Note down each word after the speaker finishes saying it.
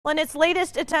On its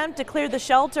latest attempt to clear the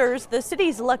shelters, the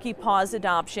city's Lucky Paws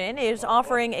Adoption is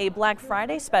offering a Black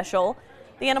Friday special.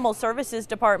 The Animal Services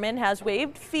Department has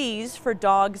waived fees for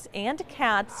dogs and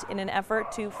cats in an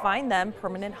effort to find them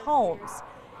permanent homes.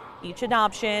 Each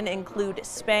adoption include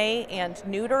spay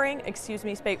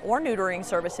or neutering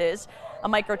services, a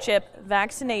microchip,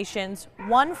 vaccinations,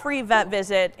 one free vet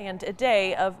visit, and a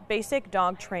day of basic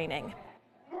dog training.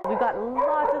 We've got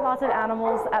lots and lots of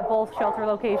animals at both shelter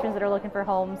locations that are looking for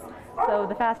homes, so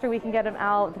the faster we can get them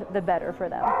out, the better for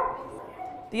them.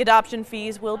 The adoption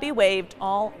fees will be waived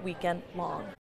all weekend long.